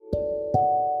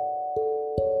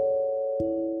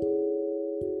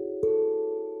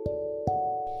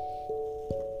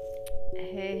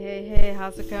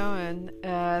how's it going?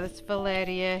 This is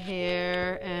Valeria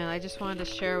here, and I just wanted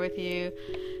to share with you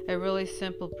a really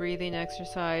simple breathing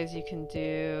exercise you can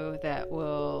do that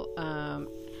will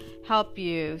help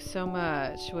you so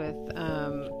much with,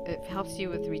 it helps you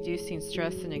with reducing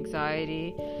stress and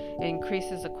anxiety. It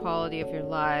increases the quality of your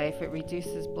life. It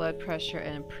reduces blood pressure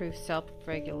and improves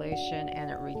self-regulation, and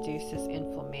it reduces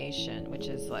inflammation, which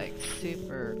is like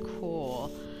super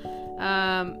cool.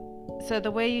 So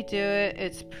the way you do it,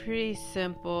 it's pretty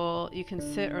simple. You can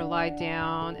sit or lie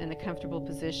down in a comfortable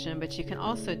position, but you can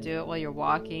also do it while you're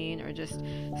walking or just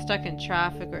stuck in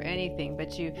traffic or anything.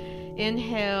 But you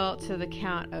inhale to the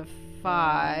count of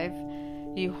 5.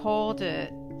 You hold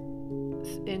it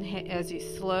as you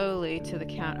slowly to the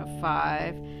count of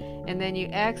 5, and then you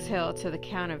exhale to the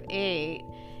count of 8,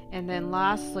 and then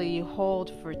lastly you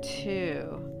hold for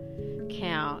 2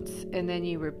 counts, and then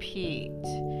you repeat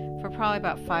for probably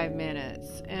about 5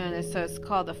 minutes. And so it's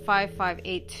called the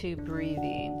 5-5-8-2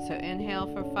 breathing. So inhale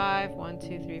for 5, 1,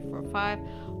 2, 3, 4, 5.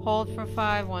 Hold for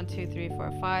 5, 1, 2, 3,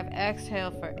 4, 5. Exhale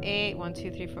for 8, 1,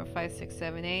 2, 3, 4, 5, 6,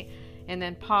 7, 8. And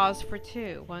then pause for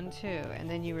 2, 1, 2, and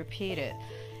then you repeat it.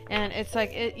 And it's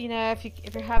like, if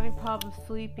you're having problems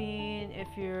sleeping, if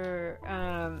you're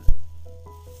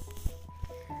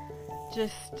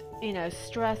just,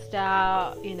 stressed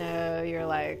out, you're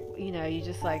like, you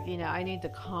just like, I need to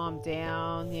calm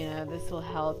down, this will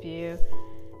help you.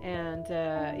 And,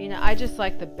 I just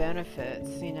like the benefits,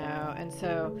 and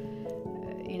so,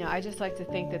 I just like to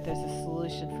think that there's a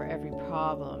solution for every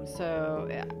problem. So,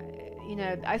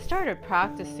 I started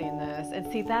practicing this, and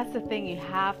see, that's the thing, you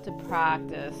have to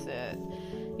practice it.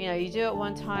 You do it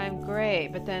one time, great,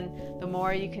 but then the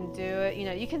more you can do it,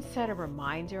 you can set a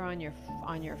reminder on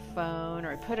your phone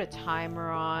or put a timer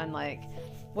on, like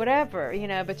whatever,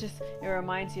 but just it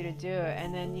reminds you to do it,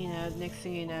 and then next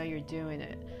thing you know, you're doing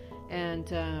it,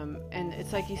 and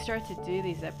it's like you start to do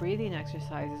these breathing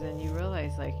exercises, and you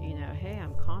realize, like, hey,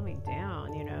 I'm calming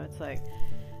down. It's like,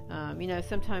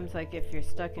 sometimes, like, if you're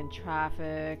stuck in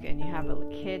traffic and you have a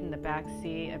kid in the back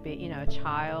seat, a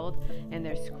child, and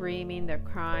they're screaming, they're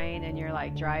crying, and you're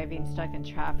like driving stuck in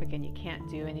traffic and you can't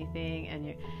do anything,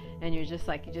 and you're just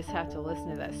like, you just have to listen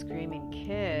to that screaming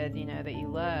kid, that you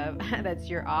love, that's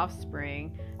your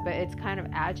offspring, but it's kind of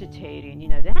agitating,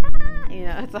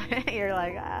 it's like, you're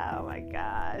like, oh my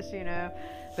gosh,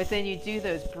 but then you do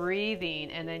those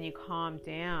breathing, and then you calm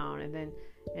down, and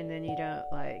then you don't,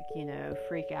 like,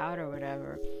 freak out or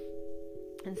whatever.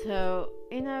 And so,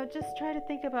 just try to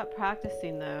think about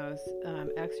practicing those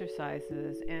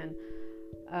exercises, and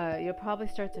you'll probably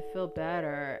start to feel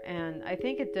better. And I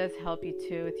think it does help you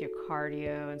too with your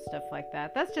cardio and stuff like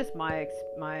that. That's just my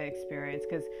experience,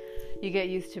 because you get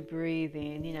used to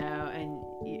breathing,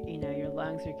 and your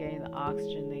lungs are getting the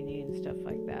oxygen they need and stuff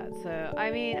like that. So I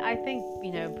think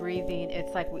breathing,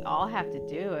 it's like we all have to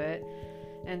do it.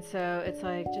 And so it's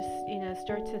like, just,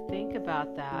 start to think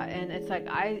about that. And it's like,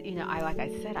 like I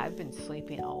said, I've been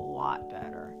sleeping a lot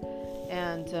better.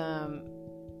 And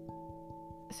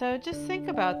so just think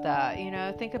about that,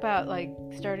 think about, like,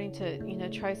 starting to,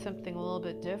 try something a little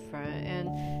bit different. And,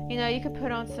 you could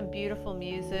put on some beautiful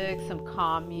music, some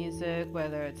calm music,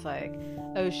 whether it's like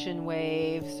ocean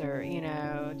waves or,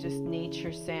 just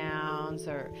nature sounds,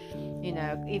 or,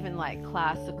 even like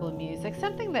classical music,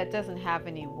 something that doesn't have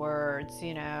any words,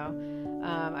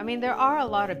 there are a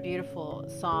lot of beautiful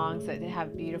songs that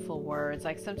have beautiful words.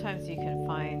 Like, sometimes you can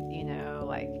find,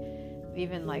 like,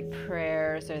 even like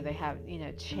prayers, or they have,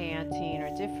 chanting, or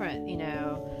different,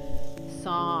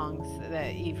 songs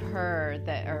that you've heard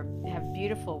that have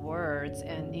beautiful words,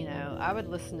 and I would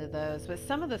listen to those. But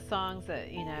some of the songs that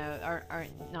are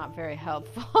not very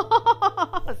helpful.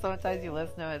 Sometimes you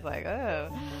listen to it, it's like, oh,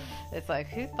 it's like,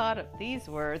 who thought of these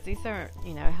words? These aren't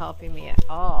helping me at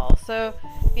all. So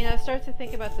start to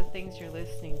think about the things you're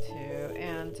listening to,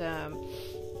 and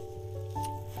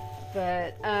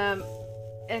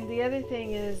and the other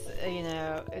thing is,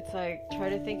 it's like, try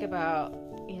to think about,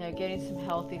 getting some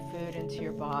healthy food into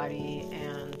your body.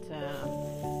 And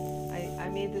I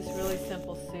made this really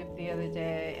simple soup the other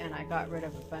day, and I got rid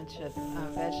of a bunch of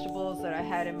vegetables that I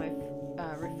had in my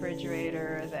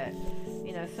refrigerator that,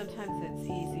 sometimes it's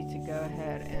easy to go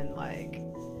ahead and, like,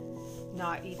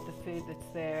 not eat the food that's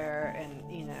there. And,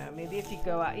 maybe if you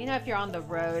go out, if you're on the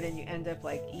road and you end up,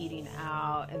 like, eating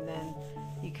out, and then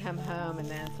you come home and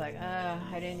then it's like,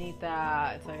 I didn't eat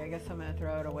that. It's like, I guess I'm gonna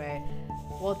throw it away.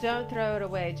 Well, don't throw it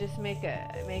away. Just make a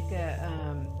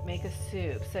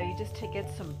soup. So you just get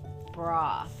some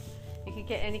broth. You could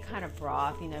get any kind of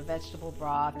broth, vegetable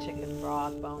broth, chicken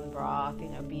broth, bone broth,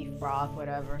 beef broth,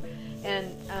 whatever.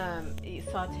 And you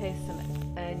saute some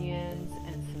onions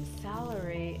and some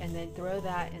celery and then throw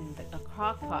that in a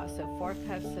crock pot. So 4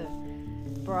 cups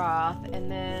of broth,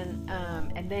 and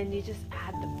then you just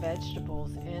add the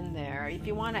vegetables in there. If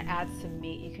you want to add some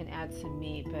meat, you can add some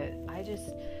meat, but I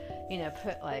just,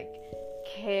 put like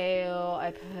kale,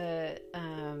 I put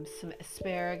some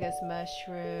asparagus,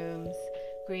 mushrooms,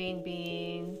 green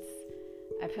beans.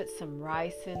 I put some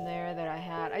rice in there that I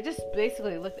had. I just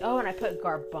basically looked, and I put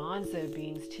garbanzo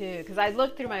beans too, because I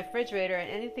looked through my refrigerator, and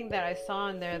anything that I saw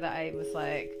in there that I was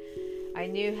like, I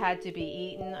knew had to be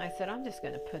eaten, I said, I'm just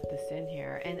going to put this in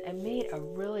here. And it made a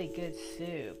really good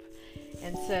soup.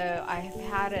 And so I have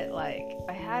had it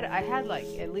I had like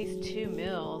at least 2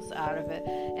 meals out of it.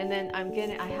 And then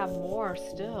I have more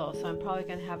still, so I'm probably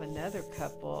going to have another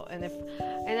couple. And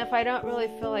if I don't really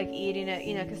feel like eating it,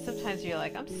 because sometimes you're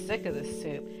like, I'm sick of this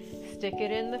soup, stick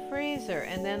it in the freezer.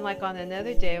 And then like on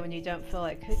another day when you don't feel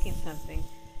like cooking something,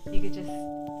 you could just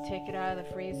take it out of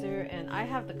the freezer. And I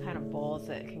have the kind of bowls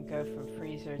that can go from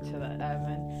freezer to the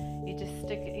oven. You just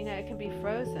stick it, it can be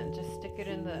frozen. Just stick it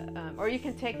in the, or you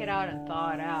can take it out and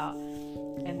thaw it out,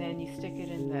 and then you stick it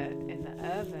in the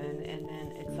oven, and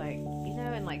then it's like,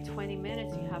 in like 20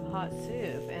 minutes you have hot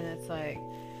soup. And it's like,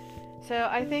 so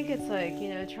I think it's like,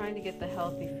 trying to get the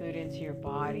healthy food into your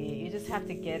body. You just have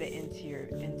to get it into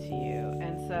you.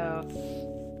 And so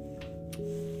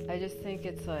I just think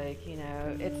it's like,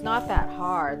 it's not that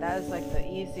hard. That is like the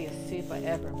easiest soup I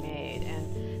ever made.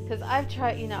 And because I've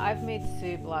tried, I've made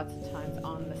soup lots of times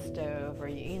on the stove, or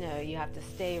you have to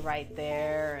stay right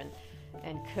there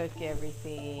and cook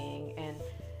everything,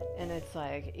 and it's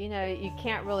like, you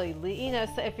can't really leave,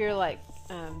 so if you're like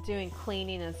doing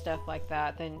cleaning and stuff like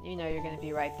that, then you're going to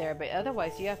be right there. But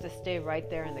otherwise you have to stay right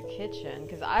there in the kitchen,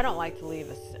 because I don't like to leave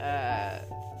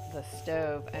the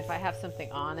stove. If I have something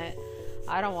on it,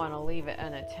 I don't want to leave it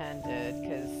unattended,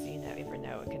 because you never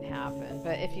know what can happen.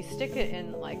 But if you stick it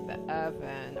in like the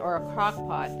oven or a crock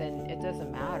pot, then it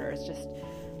doesn't matter. It's just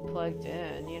plugged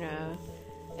in,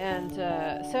 And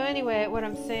so anyway, what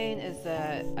I'm saying is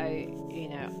that I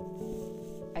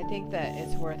think that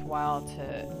it's worthwhile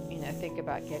to, think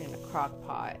about getting a crock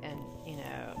pot and,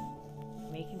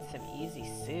 making some easy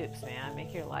soups, man.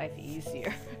 Make your life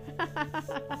easier.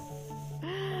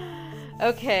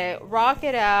 Okay, rock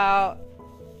it out.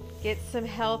 Get some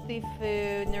healthy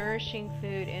food, nourishing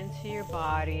food into your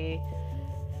body.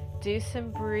 Do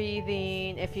some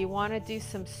breathing. If you want to do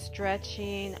some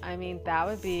stretching, that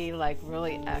would be like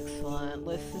really excellent.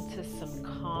 Listen to some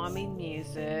calming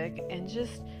music and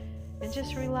just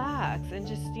relax and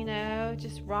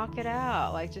just rock it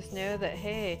out. Like, just know that,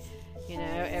 hey,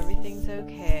 everything's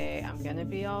okay. I'm going to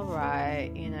be all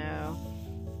right,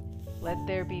 Let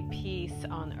there be peace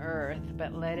on earth,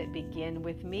 but let it begin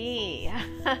with me.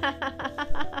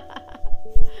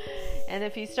 And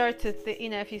if you start to,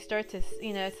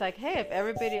 it's like, hey, if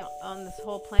everybody on this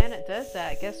whole planet does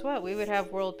that, guess what? We would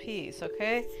have world peace,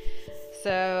 okay?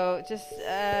 So just,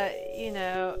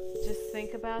 just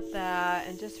think about that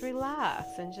and just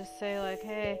relax and just say like,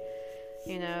 hey,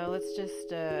 let's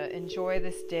just enjoy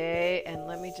this day, and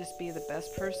let me just be the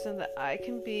best person that I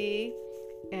can be,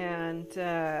 and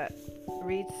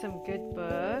read some good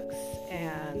books,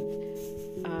 and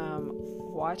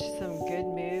watch some good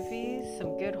movies,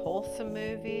 some good wholesome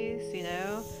movies,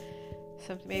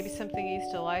 maybe something you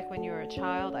used to like when you were a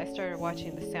child. I started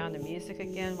watching The Sound of Music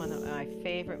again, one of my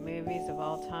favorite movies of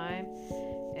all time.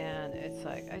 And it's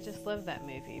like, I just love that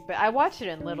movie. But I watch it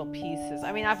in little pieces.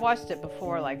 I've watched it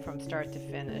before, like from start to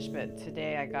finish, but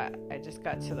today I just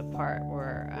got to the part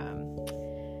where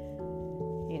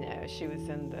she was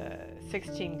in the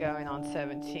 16 going on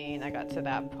 17. I got to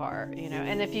that part,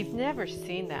 and if you've never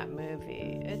seen that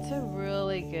movie, it's a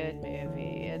really good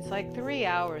movie. It's like 3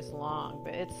 hours long,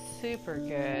 but it's super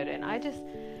good. And I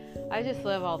just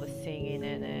love all the singing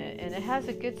in it, and it has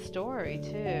a good story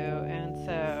too. And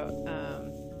so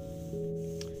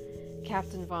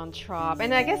Captain Von Trapp,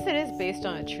 and I guess it is based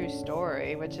on a true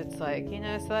story, which it's like,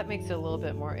 so that makes it a little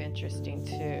bit more interesting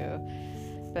too.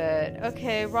 But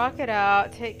okay, rock it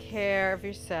out, take care of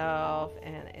yourself,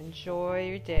 and enjoy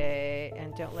your day,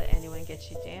 and don't let anyone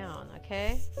get you down,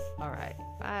 okay? All right,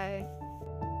 bye.